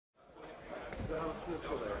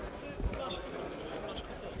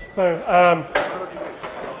So,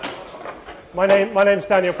 my name's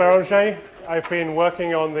Daniel Beranger. I've been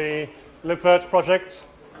working on the Libvirt project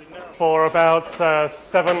for about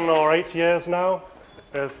 7 or 8 years now.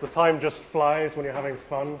 The time just flies when you're having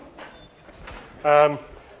fun.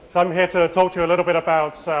 So I'm here to talk to you a little bit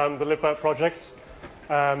about the Libvirt project.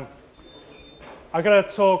 I'm going to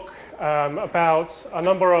talk about a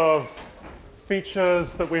number of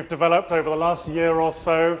features that we've developed over the last year or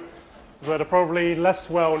so that are probably less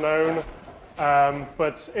well known,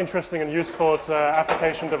 but interesting and useful to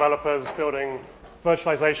application developers building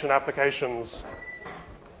virtualization applications.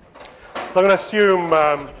 So I'm going to assume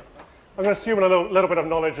a little bit of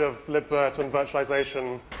knowledge of Libvirt and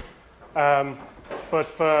virtualization. But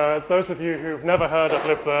for those of you who've never heard of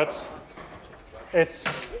Libvirt, it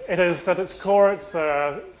is at its core, it's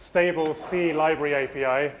a stable C library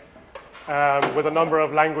API with a number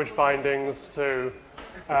of language bindings to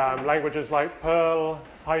languages like Perl,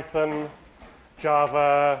 Python,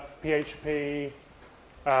 Java, PHP,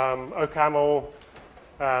 OCaml,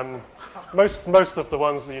 most of the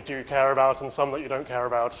ones that you do care about and some that you don't care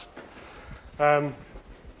about.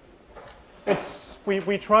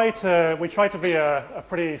 We try to be a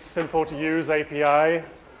pretty simple to use API.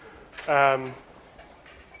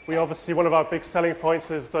 We obviously, one of our big selling points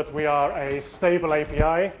is that we are a stable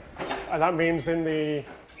API, and that means in the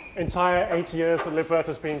entire 8 years that Libvirt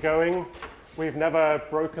has been going, we've never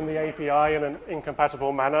broken the API in an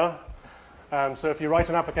incompatible manner. So if you write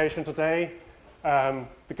an application today,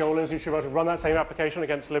 the goal is you should be able to run that same application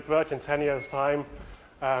against Libvirt in 10 years' time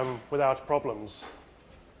without problems.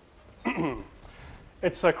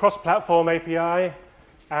 It's a cross-platform API,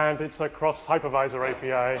 and it's a cross-hypervisor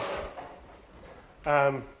API.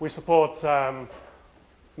 We support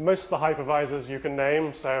most of the hypervisors you can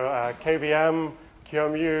name, so KVM,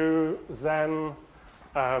 QEMU, Zen,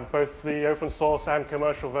 both the open source and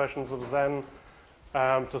commercial versions of Zen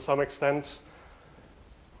to some extent.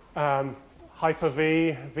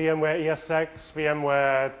 Hyper-V, VMware ESX,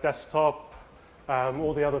 VMware Desktop,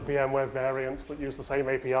 all the other VMware variants that use the same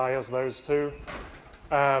API as those two.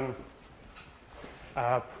 Power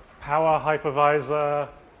Hypervisor,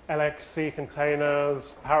 LXC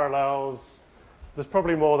containers, parallels. There's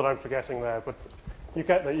probably more that I'm forgetting there, but you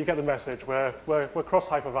get the message. We're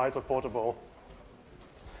cross-hypervisor portable.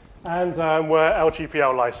 And we're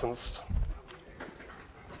LGPL licensed.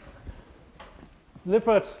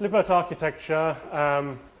 Libvirt architecture,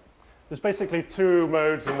 there's basically two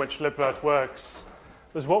modes in which Libvirt works.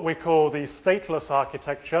 There's what we call the stateless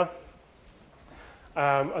architecture.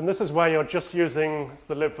 And this is where you're just using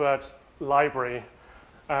the Libvirt library.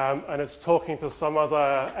 And it's talking to some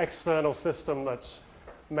other external system that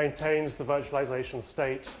maintains the virtualization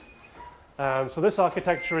state. So this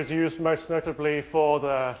architecture is used most notably for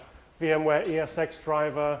the VMware ESX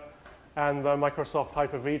driver and the Microsoft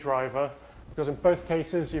Hyper-V driver, because in both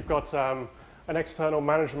cases you've got an external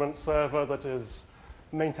management server that is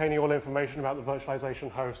maintaining all information about the virtualization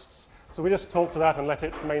hosts. So we just talk to that and let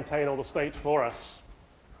it maintain all the state for us.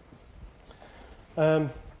 The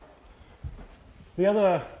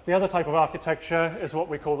other type of architecture is what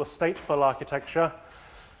we call the stateful architecture.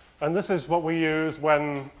 And this is what we use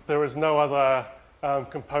when there is no other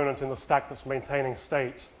component in the stack that's maintaining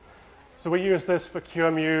state. So we use this for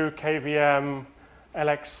QEMU, KVM,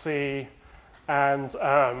 LXC, and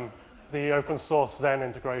the open source Zen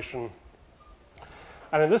integration.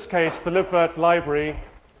 And in this case, the Libvirt library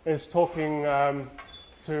is talking to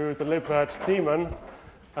the Libvirt daemon,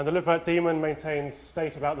 and the Libvirt daemon maintains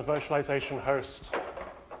state about the virtualization host.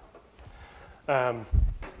 So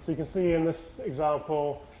you can see in this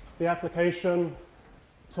example, the application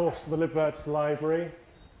talks to the Libvirt library.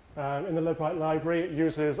 In the Libvirt library, it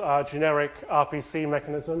uses our generic RPC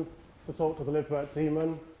mechanism to talk to the Libvirt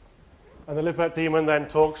daemon. And the Libvirt daemon then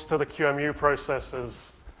talks to the QEMU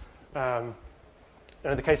processes. And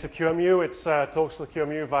in the case of QEMU, it talks to the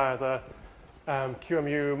QEMU via the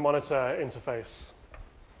QEMU monitor interface.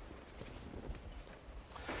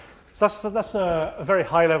 So that's a very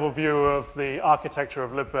high-level view of the architecture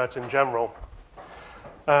of Libvirt in general.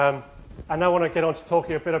 I now want to get on to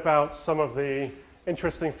talking a bit about some of the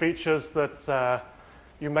interesting features that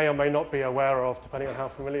you may or may not be aware of, depending on how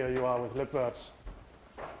familiar you are with Libvirt.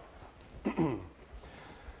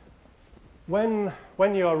 When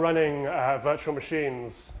you are running virtual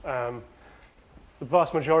machines, the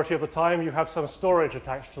vast majority of the time you have some storage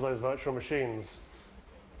attached to those virtual machines.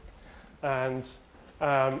 And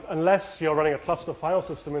unless you're running a cluster file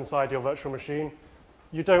system inside your virtual machine,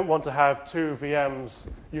 you don't want to have two VMs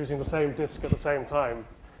using the same disk at the same time.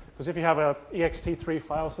 Because if you have a ext3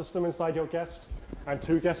 file system inside your guest and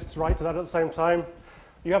 2 guests write to that at the same time,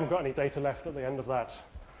 you haven't got any data left at the end of that.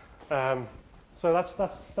 So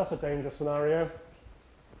that's a danger scenario.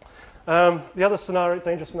 The other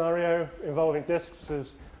danger scenario involving disks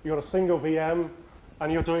is you've got a single VM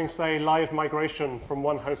and you're doing, say, live migration from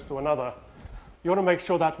one host to another. You want to make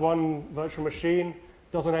sure that one virtual machine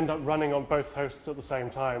doesn't end up running on both hosts at the same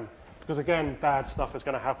time, because again, bad stuff is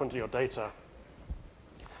going to happen to your data.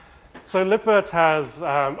 So Libvirt has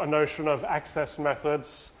a notion of access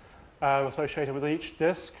methods associated with each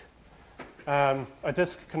disk. A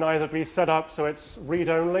disk can either be set up so it's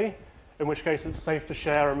read-only, in which case it's safe to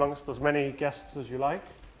share amongst as many guests as you like.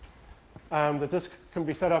 The disk can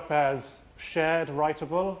be set up as shared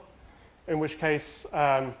writable, in which case,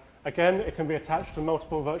 again, it can be attached to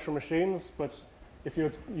multiple virtual machines, but if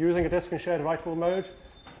you're using a disk in shared writable mode,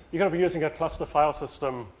 you're going to be using a cluster file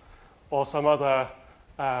system or some other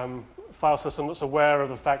file system that's aware of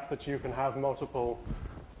the fact that you can have multiple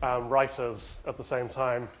writers at the same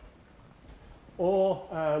time. Or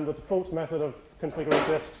the default method of configuring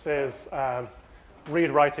disks is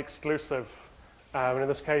read-write exclusive. And in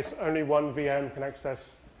this case, only one VM can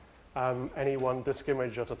access any one disk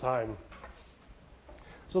image at a time.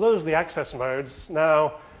 So those are the access modes.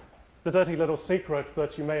 Now, the dirty little secret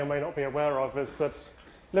that you may or may not be aware of is that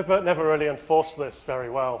Libvirt never really enforced this very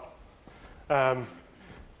well.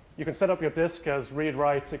 You can set up your disk as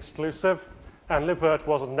read-write exclusive, and Libvirt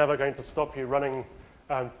was never going to stop you running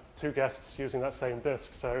 2 guests using that same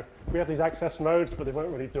disk. So we have these access modes, but they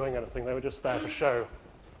weren't really doing anything. They were just there for show.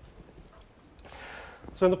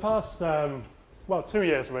 So in the past, well, 2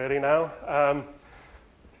 years really now,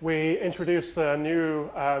 we introduced a new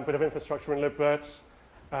bit of infrastructure in Libvirt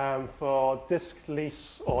for disk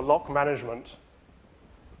lease or lock management.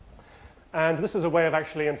 And this is a way of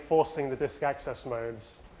actually enforcing the disk access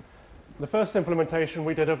modes. The first implementation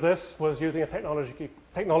we did of this was using a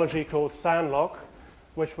technology called SANLock,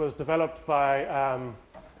 which was developed by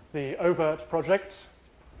the Libvirt project.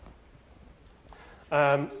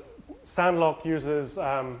 SANLock uses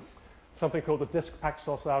something called the disk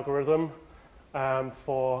paxos algorithm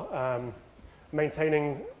for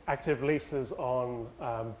maintaining active leases on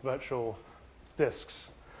virtual disks.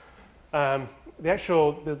 The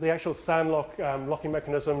actual SANLock locking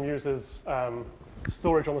mechanism uses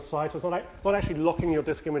storage on the side, so it's not actually locking your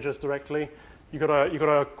disk images directly. You've got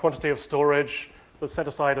a quantity of storage that's set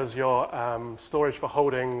aside as your storage for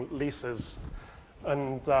holding leases,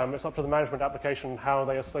 and it's up to the management application how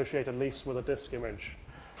they associate a lease with a disk image.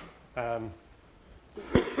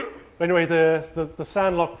 Anyway, the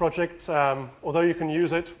SANLock project, although you can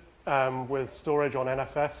use it with storage on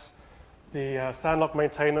NFS, the SANLock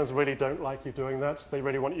maintainers really don't like you doing that. They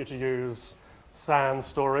really want you to use SAN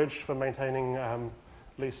storage for maintaining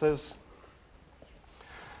leases.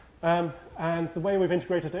 And the way we've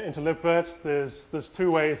integrated it into Libvirt, there's 2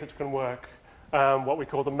 ways it can work, what we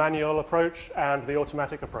call the manual approach and the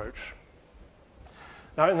automatic approach.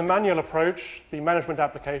 Now, in the manual approach, the management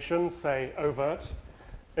application, say Libvirt,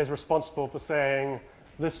 is responsible for saying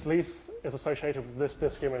this lease is associated with this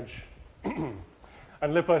disk image.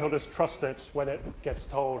 And Libvirt will just trust it when it gets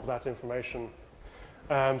told that information.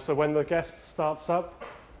 So when the guest starts up,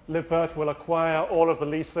 Libvirt will acquire all of the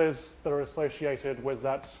leases that are associated with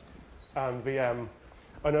that VM.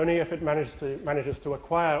 And only if it manages to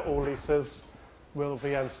acquire all leases will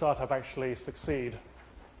VM startup actually succeed.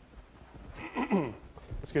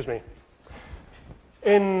 Excuse me.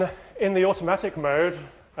 In the automatic mode,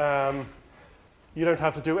 you don't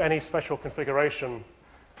have to do any special configuration.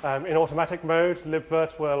 In automatic mode,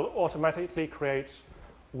 Libvirt will automatically create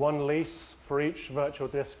 1 lease for each virtual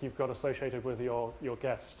disk you've got associated with your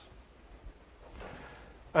guest.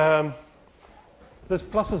 There's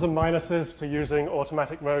pluses and minuses to using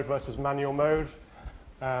automatic mode versus manual mode.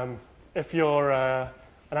 If you're an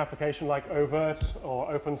application like Libvirt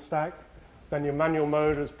or OpenStack, then your manual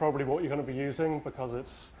mode is probably what you're going to be using because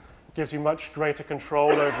it gives you much greater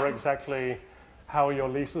control over exactly how your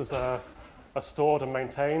leases are stored and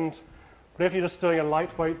maintained. But if you're just doing a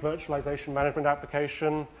lightweight virtualization management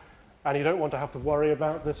application and you don't want to have to worry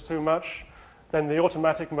about this too much, then the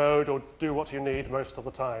automatic mode will do what you need most of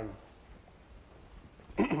the time.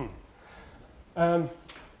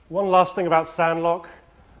 One last thing about SANLock.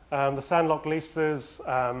 The SANLock leases,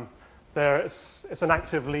 it's an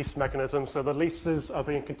active lease mechanism, so the leases are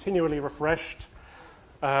being continually refreshed.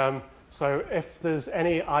 So if there's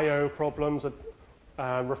any I/O problems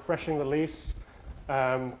refreshing the lease,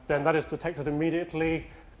 then that is detected immediately,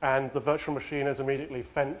 and the virtual machine is immediately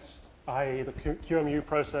fenced, i.e. the QEMU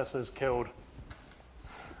process is killed.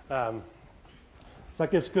 So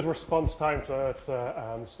that gives good response time to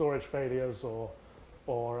storage failures or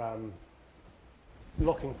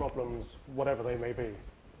locking problems, whatever they may be.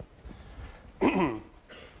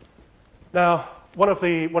 Now, one of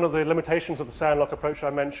the limitations of the sandlock approach I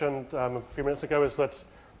mentioned a few minutes ago is that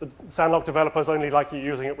the sandlock developers only like you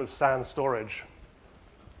using it with SAN storage.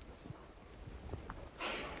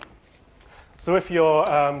 So if your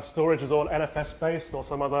storage is all NFS-based or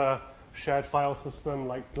some other shared file system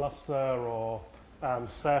like Gluster or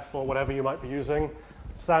Ceph or whatever you might be using,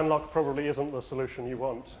 sandlock probably isn't the solution you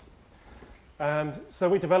want. So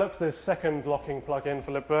we developed this second locking plugin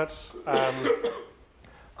for Libvirt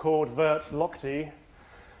called virt lockd.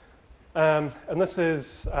 And this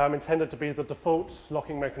is intended to be the default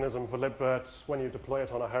locking mechanism for Libvirt when you deploy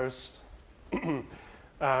it on a host in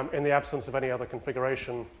the absence of any other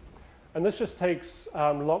configuration. And this just takes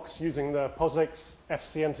locks using the POSIX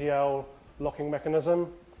FCNTL locking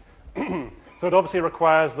mechanism. So it obviously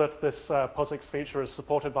requires that this POSIX feature is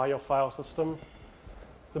supported by your file system.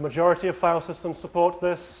 The majority of file systems support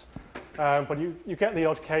this, but you get the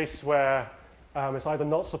odd case where it's either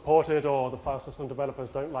not supported or the file system developers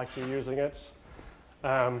don't like you using it.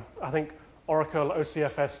 I think Oracle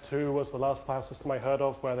OCFS2 was the last file system I heard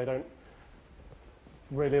of where they don't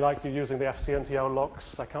really like you using the FCNTL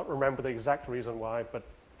locks. I can't remember the exact reason why, but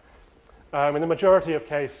in the majority of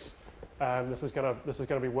case, this is going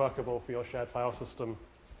to be workable for your shared file system.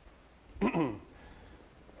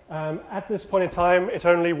 At this point in time, it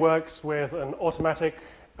only works with an automatic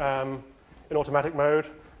in automatic mode.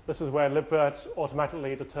 This is where Libvirt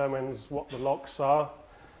automatically determines what the locks are.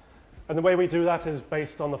 And the way we do that is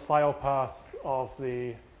based on the file path of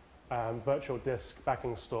the virtual disk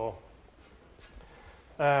backing store.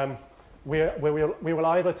 We will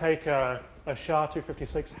either take a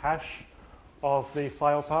SHA-256 hash of the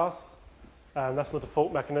file path, and that's the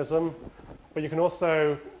default mechanism. But you can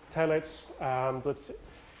also tell it that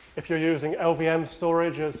if you're using LVM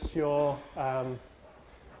storage as your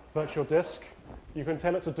virtual disk, you can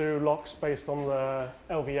tell it to do locks based on the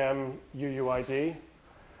LVM UUID.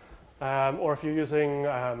 Or if you're using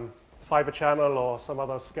Fiber Channel or some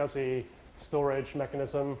other SCSI storage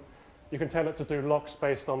mechanism, you can tell it to do locks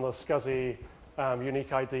based on the SCSI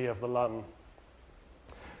unique ID of the LUN.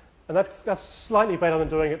 And that's slightly better than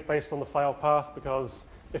doing it based on the file path, because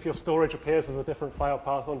if your storage appears as a different file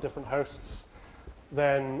path on different hosts,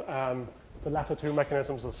 then the latter two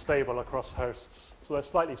mechanisms are stable across hosts. So they're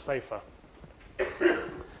slightly safer.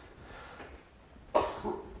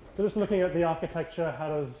 So just looking at the architecture, how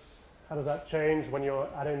does that change when you're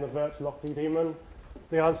adding the virt lockd daemon?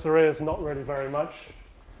 The answer is not really very much.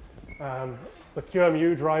 The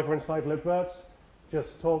QEMU driver inside Libvirt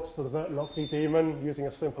just talks to the virt lockd daemon using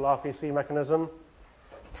a simple RPC mechanism.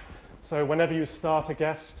 So whenever you start a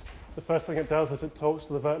guest, the first thing it does is it talks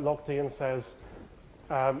to the virt lockd and says,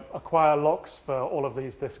 acquire locks for all of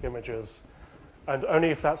these disk images. And only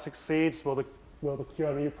if that succeeds will the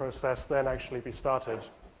QEMU process then actually be started.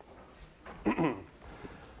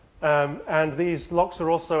 And these locks are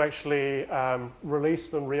also actually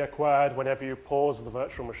released and reacquired whenever you pause the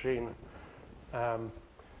virtual machine,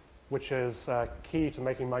 which is key to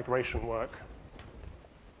making migration work.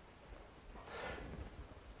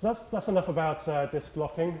 So that's enough about disk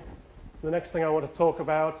locking. The next thing I want to talk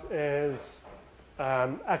about is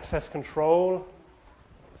access control.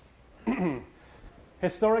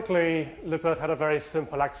 Historically, Libvirt had a very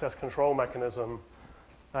simple access control mechanism.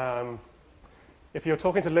 If you're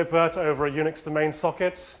talking to Libvirt over a Unix domain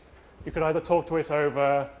socket, you could either talk to it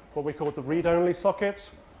over what we call the read-only socket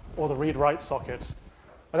or the read-write socket.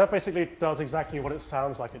 And that basically does exactly what it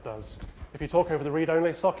sounds like it does. If you talk over the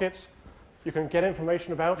read-only socket, you can get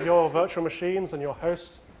information about your virtual machines and your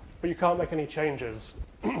host, but you can't make any changes.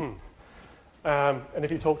 And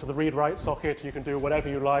if you talk to the read-write socket, you can do whatever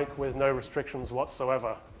you like with no restrictions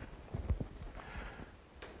whatsoever.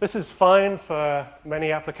 This is fine for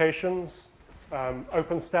many applications.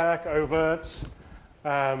 OpenStack, Overt,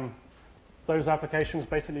 those applications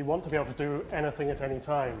basically want to be able to do anything at any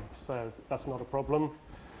time, so that's not a problem.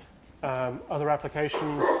 Other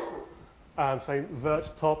applications, say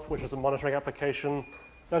VirtTop, which is a monitoring application,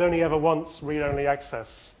 that only ever wants read-only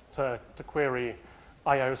access to query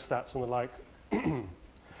I/O stats and the like.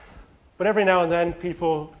 But every now and then,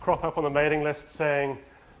 people crop up on the mailing list saying,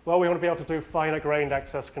 well, we want to be able to do finer-grained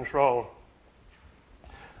access control.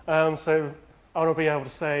 So I want to be able to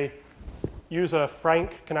say, user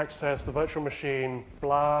Frank can access the virtual machine,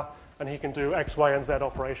 blah, and he can do X, Y, and Z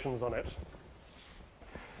operations on it.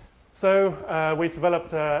 So we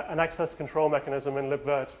developed an access control mechanism in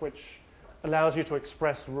Libvirt which allows you to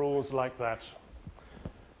express rules like that.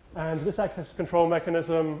 And this access control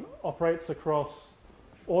mechanism operates across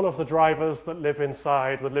all of the drivers that live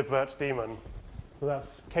inside the Libvirt daemon. So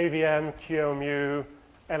that's KVM, QEMU,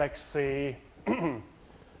 LXC,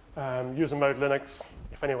 user mode Linux,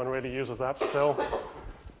 if anyone really uses that still.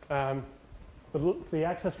 The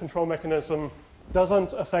access control mechanism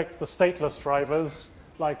doesn't affect the stateless drivers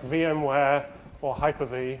like VMware or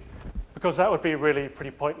Hyper-V, because that would be really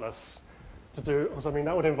pretty pointless to do. Because, I mean,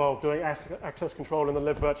 that would involve doing access control in the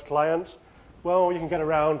Libvirt client. Well, you can get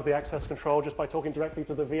around the access control just by talking directly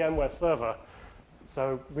to the VMware server.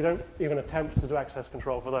 So we don't even attempt to do access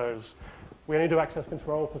control for those. We only do access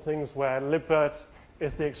control for things where Libvirt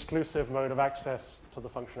is the exclusive mode of access to the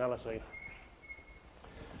functionality.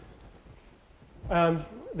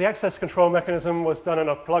 The access control mechanism was done in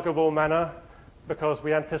a pluggable manner because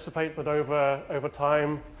we anticipate that over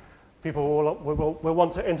time, people will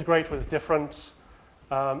want to integrate with different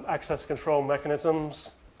access control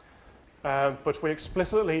mechanisms. But we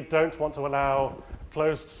explicitly don't want to allow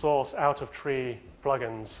closed source out of tree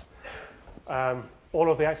plugins. All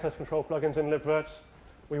of the access control plugins in Libvirt,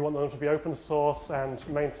 we want them to be open source and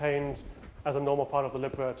maintained as a normal part of the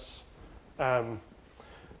Libvirt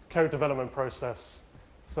code development process.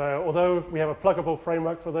 So although we have a pluggable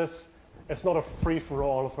framework for this, it's not a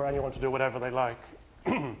free-for-all for anyone to do whatever they like.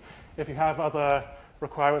 If you have other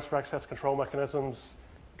requirements for access control mechanisms,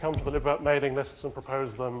 come to the Libvirt mailing lists and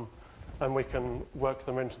propose them, and we can work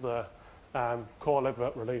them into the core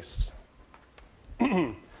Libvirt release.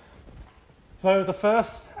 So the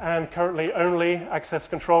first and currently only access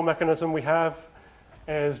control mechanism we have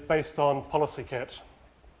is based on PolicyKit.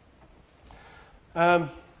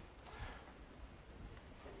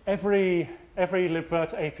 Every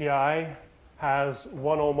Libvirt API has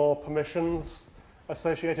one or more permissions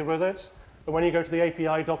associated with it. But when you go to the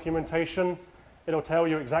API documentation, it'll tell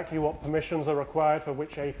you exactly what permissions are required for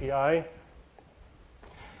which API.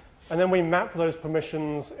 And then we map those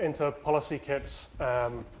permissions into PolicyKit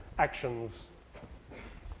actions.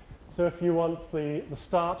 So if you want the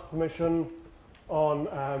start permission on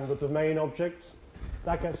the domain object,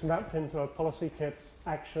 that gets mapped into a PolicyKit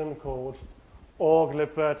action called org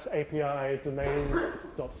libvirt API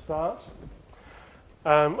domain.start.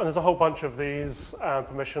 And there's a whole bunch of these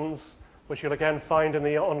permissions, which you'll again find in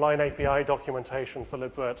the online API documentation for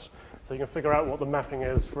Libvirt. So you can figure out what the mapping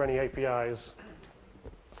is for any APIs.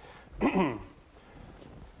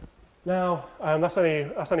 Now, that's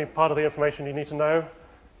only part of the information you need to know.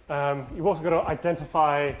 You've also got to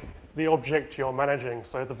identify the object you're managing.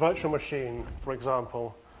 So the virtual machine, for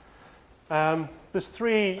example. There's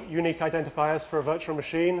three unique identifiers for a virtual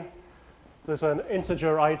machine. There's an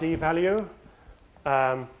integer ID value.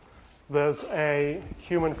 There's a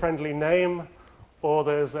human-friendly name, or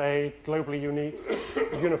there's a globally unique,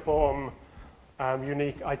 uniform,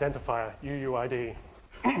 unique identifier, UUID.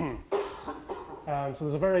 So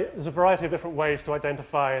there's a variety of different ways to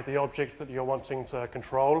identify the objects that you're wanting to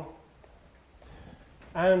control.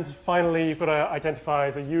 And finally, you've got to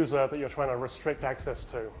identify the user that you're trying to restrict access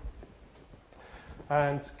to.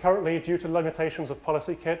 And currently, due to limitations of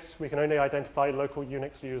PolicyKit, we can only identify local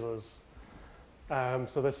Unix users.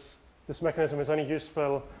 So this mechanism is only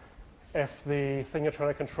useful if the thing you're trying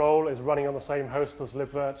to control is running on the same host as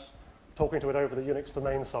Libvirt, talking to it over the Unix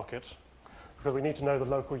domain socket, because we need to know the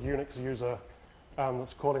local Unix user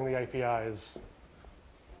that's calling the APIs.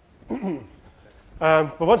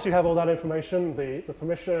 But once you have all that information, the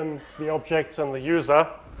permission, the object, and the user,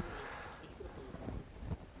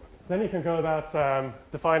 then you can go about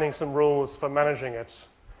defining some rules for managing it.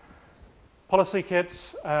 PolicyKit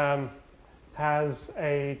has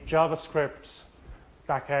a JavaScript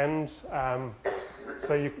backend.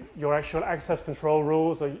 So your actual access control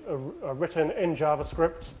rules are written in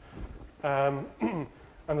JavaScript.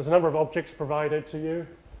 And there's a number of objects provided to you.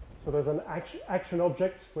 So there's an action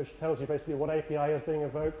object, which tells you basically what API is being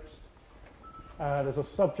invoked. There's a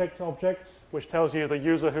subject object, which tells you the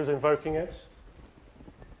user who's invoking it.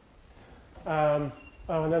 And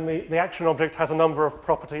then the action object has a number of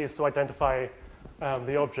properties to identify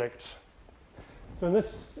the object. So in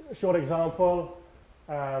this short example,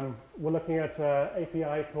 we're looking at an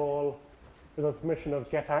API call with a permission of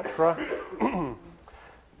getAttra.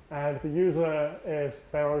 And the user is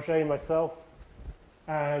Béranger, myself.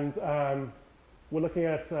 And we're looking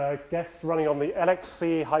at a guest running on the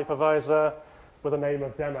LXC hypervisor with a name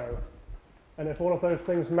of demo. And if all of those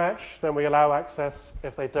things match, then we allow access.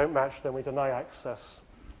 If they don't match, then we deny access.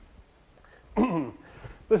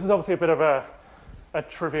 This is obviously a bit of a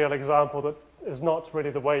trivial example that is not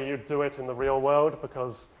really the way you'd do it in the real world,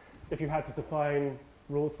 because if you had to define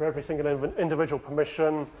rules for every single individual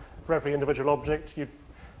permission, for every individual object, you'd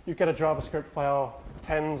you get a JavaScript file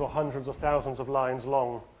tens or hundreds of thousands of lines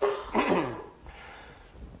long.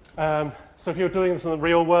 So if you're doing this in the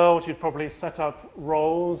real world, you'd probably set up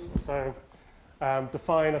roles. So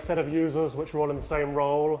define a set of users which are all in the same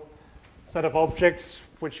role, set of objects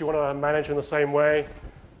which you want to manage in the same way,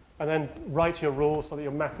 and then write your rules so that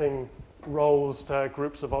you're mapping roles to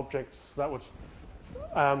groups of objects. That would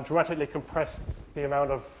dramatically compress the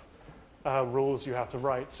amount of rules you have to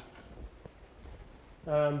write.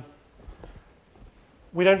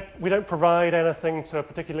 We don't provide anything to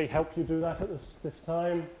particularly help you do that at this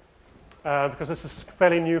time, because this is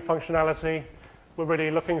fairly new functionality. We're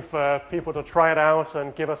really looking for people to try it out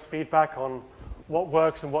and give us feedback on what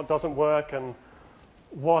works and what doesn't work, and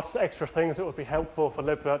what extra things it would be helpful for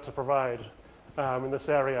Libvirt to provide in this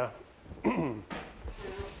area.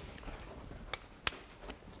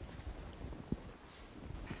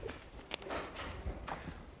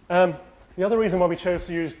 The other reason why we chose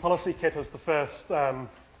to use PolicyKit as the first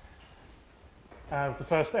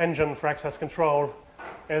engine for access control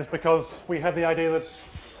is because we had the idea that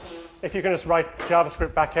if you can just write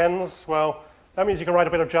JavaScript backends, well, that means you can write a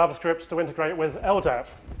bit of JavaScript to integrate with LDAP.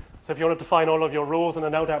 So if you want to define all of your rules in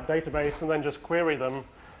an LDAP database and then just query them,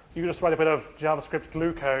 you just write a bit of JavaScript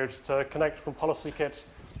glue code to connect from PolicyKit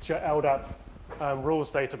to your LDAP rules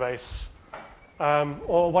database,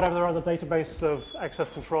 or whatever other database of access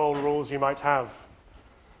control rules you might have.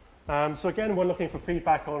 So again, we're looking for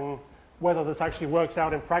feedback on whether this actually works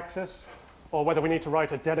out in practice, or whether we need to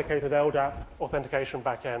write a dedicated LDAP authentication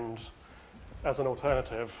backend as an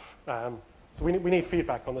alternative. So we need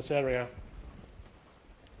feedback on this area.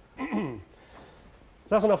 So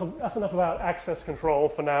that's enough about access control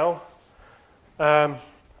for now. And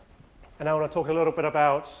now I want to talk a little bit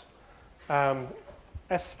about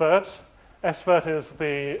SVirt. SVirt is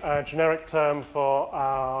the generic term for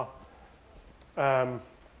our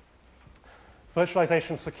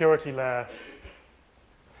virtualization security layer.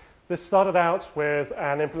 This started out with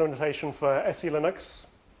an implementation for SE Linux.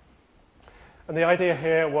 And the idea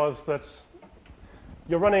here was that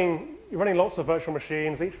you're running lots of virtual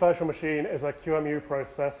machines. Each virtual machine is a QEMU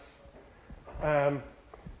process.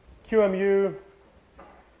 QEMU,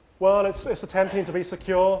 well, it's attempting to be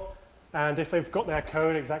secure. And if they've got their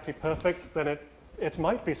code exactly perfect, then it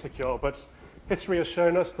might be secure. But history has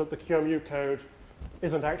shown us that the QEMU code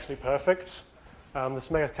isn't actually perfect. This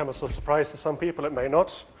may come as a surprise to some people. It may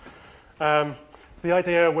not. So the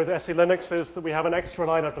idea with SE Linux is that we have an extra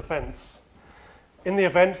line of defense. In the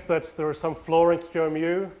event that there is some flaw in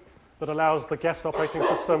QEMU that allows the guest operating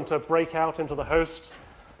system to break out into the host,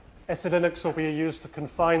 SE Linux will be used to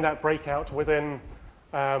confine that breakout within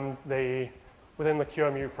the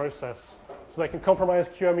QEMU process. So they can compromise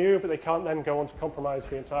QEMU, but they can't then go on to compromise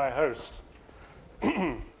the entire host.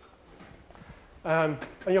 And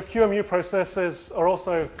your QEMU processes are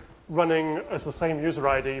also running as the same user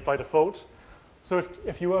ID by default. So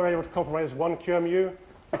if you were able to compromise one QEMU,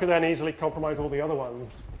 you could then easily compromise all the other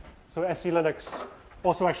ones. So SE Linux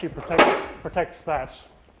also actually protects that.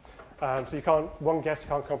 So one guest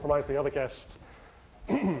can't compromise the other guest.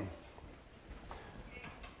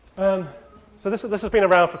 So this has been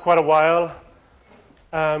around for quite a while,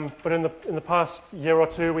 but in the past year or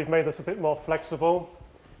two, we've made this a bit more flexible.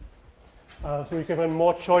 So we've given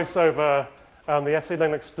more choice over the SE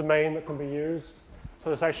Linux domain that can be used. So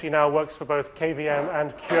this actually now works for both KVM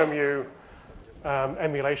and QEMU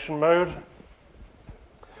emulation mode.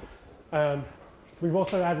 We've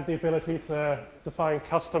also added the ability to define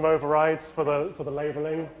custom overrides for the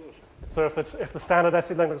labeling. So if the standard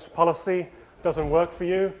SE Linux policy doesn't work for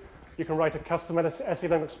you, you can write a custom SE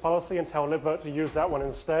Linux policy and tell Libvirt to use that one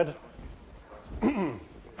instead.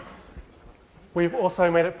 We've also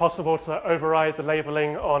made it possible to override the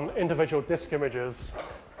labeling on individual disk images.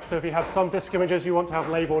 So if you have some disk images you want to have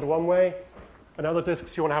labeled one way, and other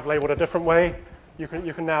disks you want to have labeled a different way, you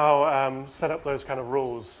can now set up those kind of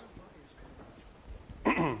rules.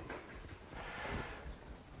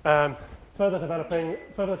 Further developing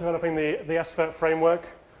the SVirt framework,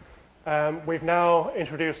 we've now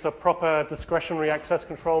introduced a proper discretionary access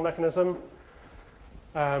control mechanism.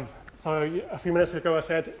 So a few minutes ago I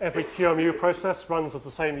said every QEMU process runs as the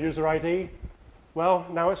same user ID. Well,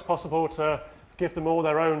 now it's possible to give them all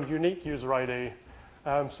their own unique user ID.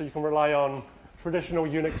 So you can rely on traditional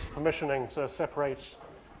Unix permissioning to separate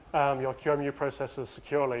your QEMU processes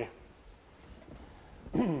securely.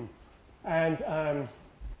 And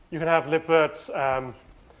you can have Libvirt,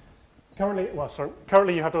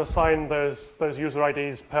 currently you have to assign those user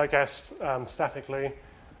IDs per guest statically,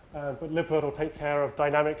 but Libvirt will take care of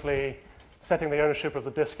dynamically setting the ownership of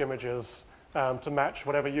the disk images to match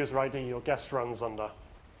whatever user ID your guest runs under.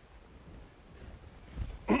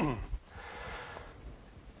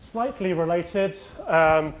 slightly related,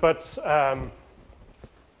 but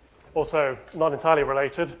also not entirely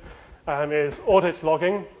related, is audit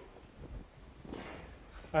logging.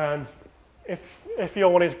 If you're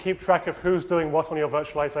wanting to keep track of who's doing what on your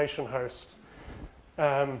virtualization host,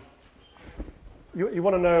 you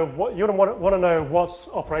want to know what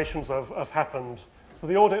operations have happened. So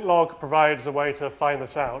the audit log provides a way to find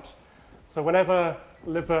this out. So whenever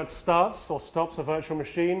Libvirt starts or stops a virtual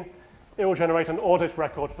machine, it will generate an audit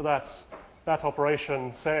record for that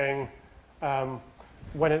operation, saying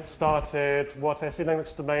when it started, what SE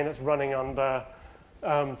Linux domain it's running under,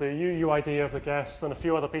 the UUID of the guest, and a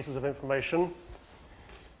few other pieces of information.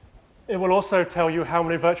 It will also tell you how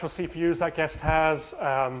many virtual CPUs that guest has,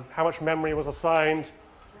 how much memory was assigned,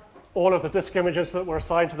 all of the disk images that were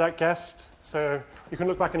assigned to that guest. So you can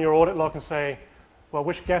look back in your audit log and say, well,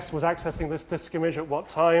 which guest was accessing this disk image at what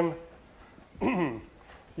time?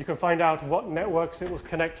 You can find out what networks it was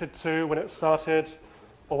connected to when it started,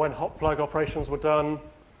 or when hot plug operations were done.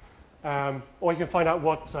 Or you can find out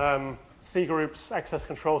what cgroups access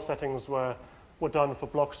control settings were done for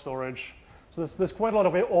block storage. So there's quite a lot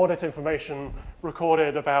of audit information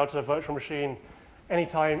recorded about a virtual machine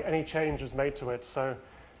anytime any change is made to it. So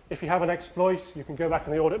if you have an exploit, you can go back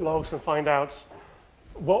in the audit logs and find out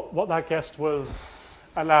what that guest was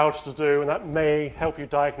allowed to do, and that may help you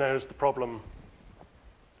diagnose the problem.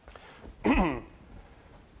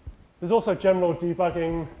 There's also general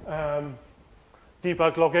debugging,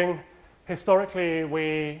 debug logging. Historically,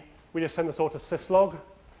 we just sent this all to syslog.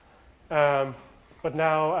 But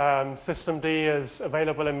now systemd is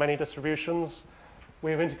available in many distributions.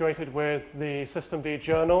 We've integrated with the systemd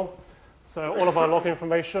journal. So all of our log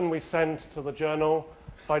information we send to the journal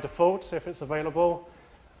by default if it's available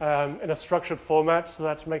in a structured format. So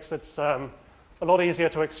that makes it a lot easier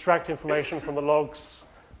to extract information from the logs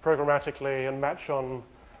programmatically and match on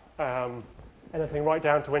anything right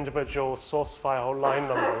down to individual source file line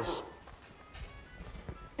numbers.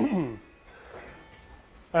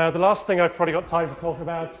 The last thing I've probably got time to talk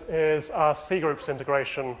about is our cgroups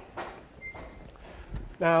integration.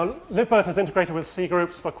 Now, Libvirt has integrated with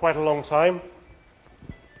cgroups for quite a long time.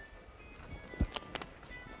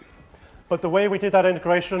 But the way we did that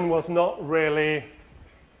integration was not really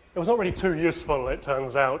too useful, it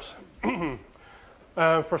turns out.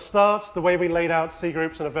 For a start, the way we laid out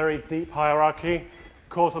cgroups in a very deep hierarchy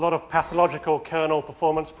caused a lot of pathological kernel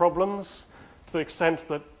performance problems to the extent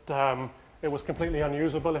that it was completely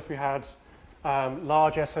unusable if you had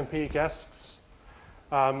large SMP guests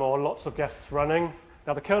or lots of guests running.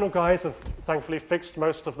 Now, the kernel guys have thankfully fixed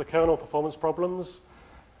most of the kernel performance problems,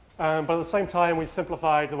 but at the same time, we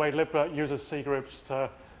simplified the way Libvirt uses cgroups to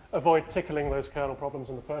avoid tickling those kernel problems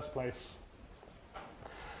in the first place.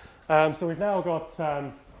 So we've now got,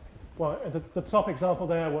 well, the top example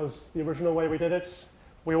there was the original way we did it.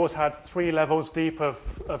 We always had 3 levels deep of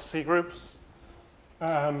cgroups.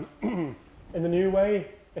 In the new way,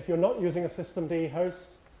 if you're not using a systemd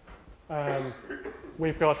host,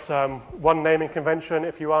 we've got one naming convention.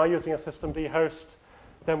 If you are using a systemd host,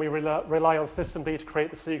 then we rely on systemd to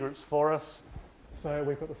create the cgroups for us. So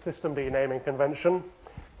we've got the systemd naming convention.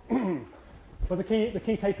 But the key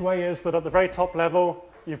takeaway is that at the very top level,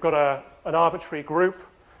 you've got an arbitrary group,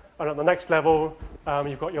 and at the next level,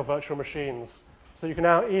 you've got your virtual machines. So you can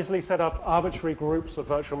now easily set up arbitrary groups of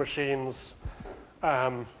virtual machines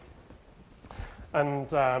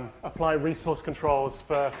and apply resource controls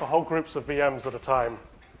for whole groups of VMs at a time.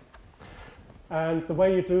 And the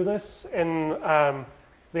way you do this in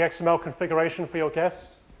the XML configuration for your guest,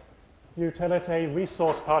 you tell it a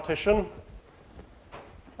resource partition,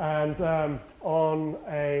 and on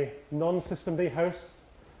a non-systemd host,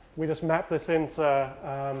 we just map this into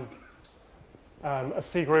a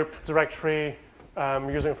cgroup directory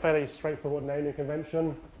using a fairly straightforward naming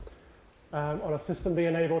convention. On a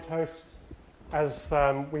systemd-enabled host, as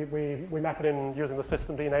we map it in using the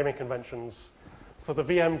systemd naming conventions. So the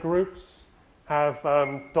VM groups have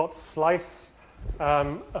 .slice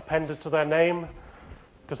appended to their name,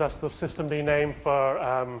 because that's the systemd name for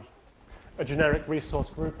a generic resource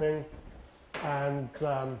grouping. And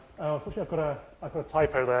unfortunately, I've got a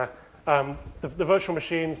typo there. The virtual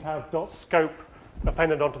machines have .scope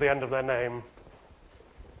appended onto the end of their name.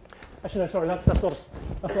 Actually, no, sorry, that's not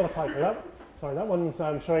a typo. Sorry, that one's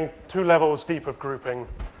showing 2 levels deep of grouping.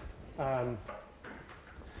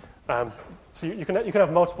 So you can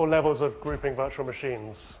have multiple levels of grouping virtual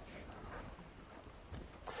machines.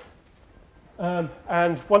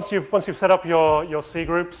 And once you've set up your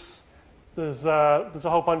cgroups, there's a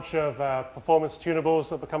whole bunch of performance tunables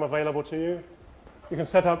that become available to you. You can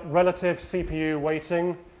set up relative CPU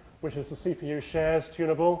weighting which is the CPU shares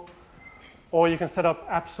tunable. Or you can set up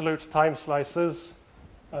absolute time slices,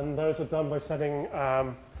 and those are done by setting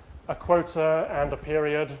a quota and a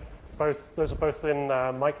period. Those are both in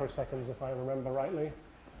microseconds, if I remember rightly.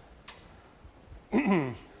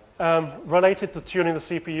 Related to tuning the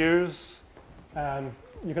CPUs,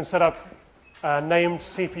 you can set up named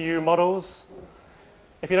CPU models.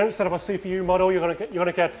 If you don't set up a CPU model, you're going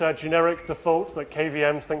to get a generic default that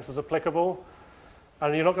KVM thinks is applicable,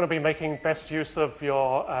 and you're not going to be making best use of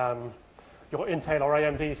your Intel or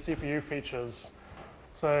AMD CPU features.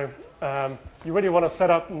 So you really want to set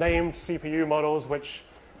up named CPU models which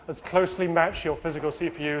as closely match your physical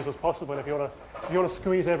CPUs as possible if you want to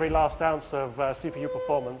squeeze every last ounce of CPU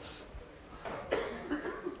performance.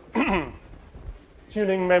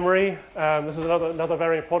 Tuning memory. This is another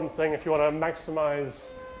very important thing if you want to maximize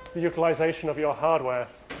the utilization of your hardware,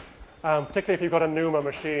 particularly if you've got a NUMA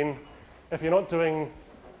machine. If you're not doing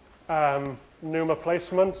NUMA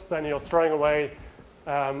placement, then you're throwing away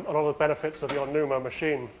a lot of the benefits of your NUMA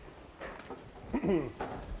machine.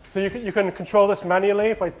 So you can control this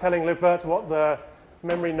manually by telling Libvirt what the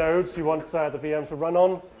memory nodes you want the VM to run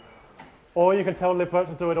on, or you can tell Libvirt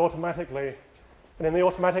to do it automatically. And in the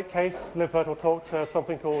automatic case, Libvirt will talk to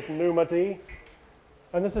something called NUMAD,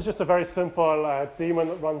 and this is just a very simple daemon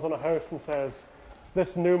that runs on a host and says,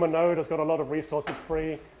 this NUMA node has got a lot of resources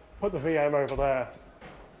free, put the VM over there.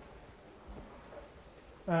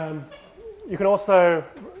 You can also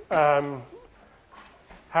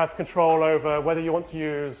have control over whether you want to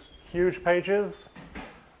use huge pages.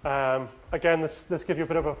 Again, this gives you a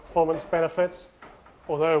bit of a performance benefit,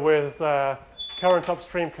 although with current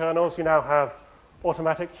upstream kernels, you now have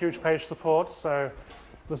automatic huge page support, so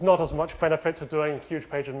there's not as much benefit to doing huge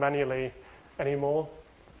pages manually anymore.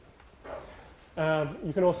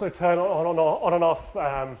 You can also turn on and off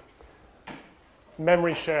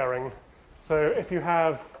memory sharing. So if you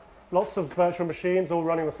have lots of virtual machines all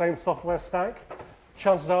running the same software stack,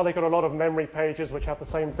 chances are they've got a lot of memory pages which have the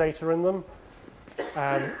same data in them.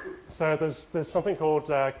 So there's something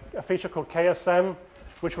called a feature called KSM,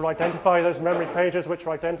 which will identify those memory pages which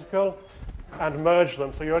are identical and merge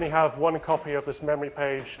them. So you only have one copy of this memory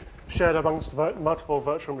page shared amongst multiple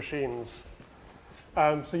virtual machines.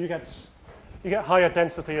 So you get higher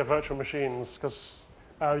density of virtual machines because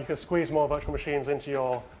you can squeeze more virtual machines into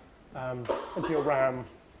your RAM.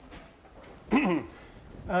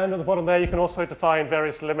 And at the bottom there, you can also define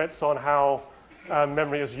various limits on how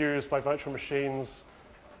memory is used by virtual machines,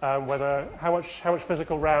 how much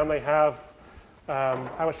physical RAM they have,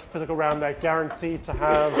 how much physical RAM they're guaranteed to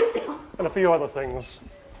have, and a few other things.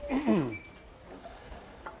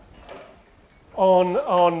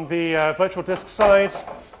 On the virtual disk side,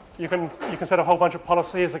 you can set a whole bunch of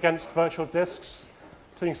policies against virtual disks.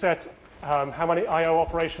 So you can set how many I/O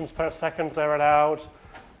operations per second they're allowed,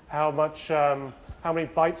 how many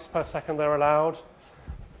bytes per second they're allowed,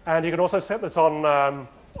 and you can also set this on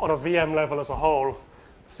a VM level as a whole.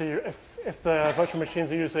 So if the virtual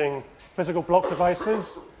machines are using physical block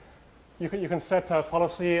devices, you can set a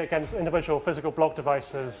policy against individual physical block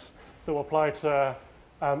devices that will apply to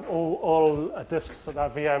all disks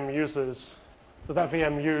that VM uses, that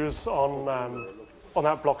VM use on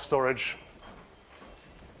that block storage.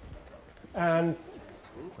 And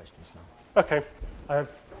okay,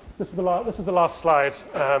 this is the last slide.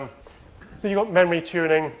 So you've got memory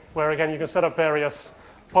tuning, where again you can set up various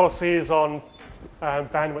policies on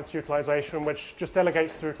bandwidth utilization, which just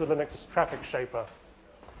delegates through to the Linux traffic shaper.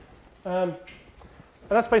 And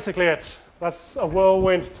that's basically it. That's a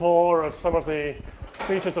whirlwind tour of some of the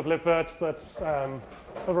features of Libvirt that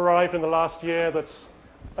have arrived in the last year that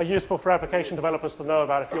are useful for application developers to know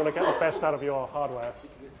about if you want to get the best out of your hardware.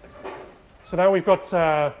 So now we've got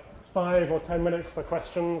 5 or 10 minutes for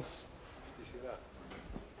questions.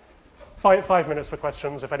 5 minutes for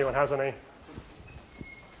questions if anyone has any.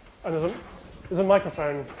 And there's a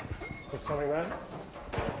microphone just coming there.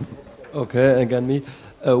 Okay, again me.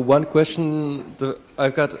 One question,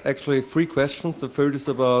 I've got actually 3 questions. The first is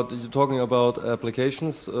about, you're talking about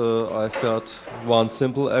applications. I've got one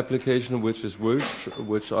simple application, which is Wirsh,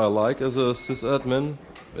 which I like as a sysadmin.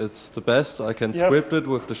 It's the best. I can script it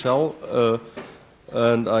with the shell.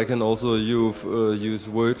 And I can also use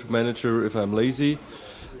Word Manager if I'm lazy.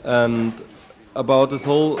 And about this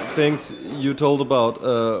whole things you told about,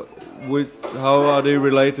 how are they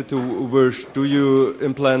related to Wirsh? Do you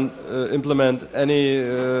implement any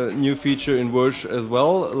new feature in Wirsh as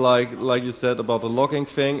well, like you said about the logging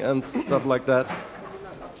thing and stuff like that?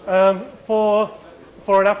 For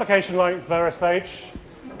an application like VeriSH,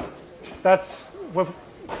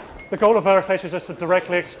 the goal of verification is just to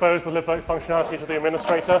directly expose the libvirt functionality to the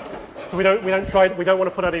administrator. So we don't want to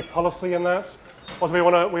put any policy in that. Also, we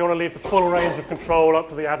want to leave the full range of control up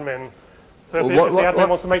to the admin. So if the admin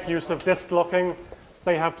wants to make use of disk locking,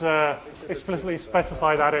 they have to explicitly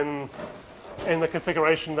specify that in the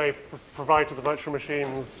configuration they provide to the virtual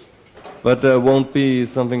machines. But there won't be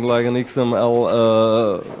something like an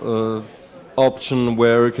XML option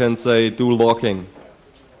where you can say do locking,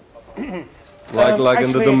 like actually,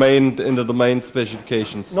 in the domain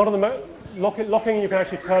specifications. Not on the locking. You can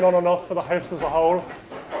actually turn on and off for the host as a whole.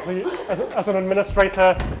 So as an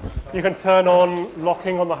administrator, you can turn on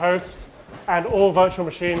locking on the host, and all virtual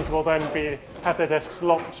machines will then have their disks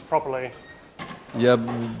locked properly. Yeah,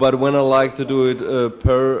 but when I like to do it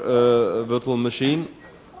per virtual machine,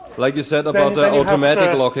 like you said about the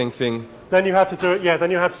automatic locking thing. Then you have to do it. Yeah,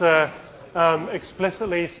 then you have to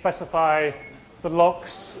explicitly specify the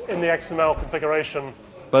locks in the XML configuration.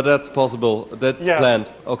 But that's possible. That's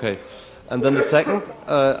planned. Okay. And then the second,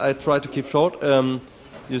 I try to keep short.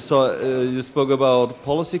 You spoke about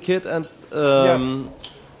policy kit, and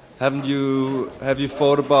have you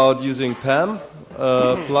thought about using PAM,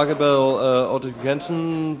 pluggable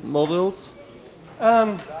authentication modules?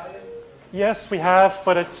 Yes, we have,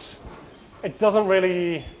 but it doesn't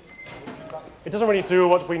really do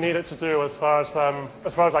what we need it to do as far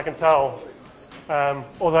as I can tell.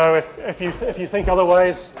 Although if you think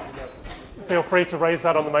otherwise, feel free to raise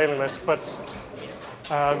that on the mailing list. But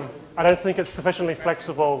I don't think it's sufficiently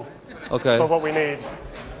flexible for what we need.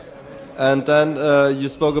 And then you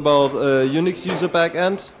spoke about Unix user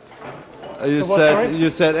backend. You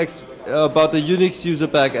said about the Unix user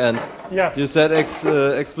backend. Yeah. You said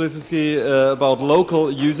explicitly about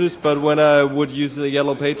local users, but when I would use the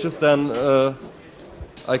yellow pages, then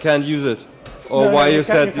I can't use it. Or why you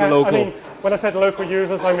said local? I mean, when I said local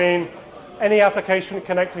users, I mean any application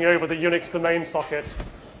connecting over the Unix domain socket,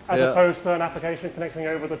 as opposed to an application connecting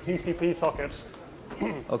over the TCP socket.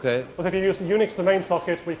 Okay. Because if you use the Unix domain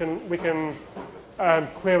socket, we can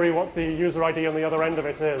query what the user ID on the other end of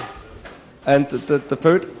it is. And the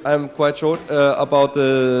third, I'm quite short, about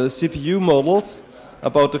the CPU models,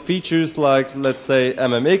 about the features like, let's say,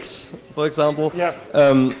 MMX, for example. Yeah.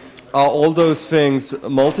 Are all those things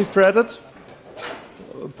multi-threaded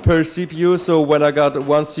per CPU? So when I got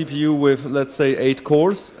one CPU with, let's say, 8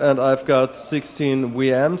 cores, and I've got 16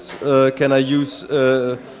 VMs, can I use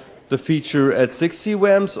the feature at 60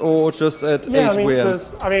 VMs or just at 8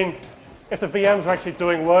 VMs? I mean, if the VMs are actually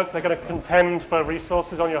doing work, they're going to contend for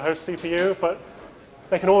resources on your host CPU, but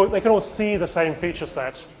they can all see the same feature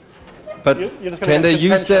set. But can they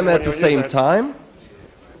use them at the same time?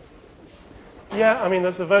 Yeah, I mean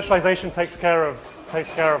the virtualization takes care of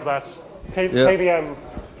that. KVM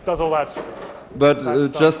does all that. But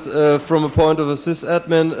just from a point of a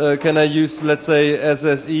sysadmin, can I use, let's say,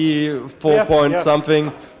 SSE 4 point something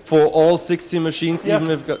for all 60 machines, even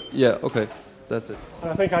if... okay, that's it. And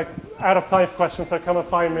I think I'm out of time for questions, so come and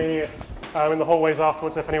find me in the hallways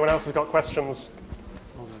afterwards if anyone else has got questions.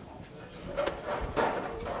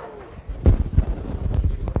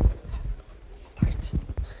 It's tight.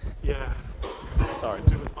 Yeah. Sorry, 5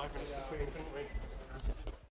 minutes between.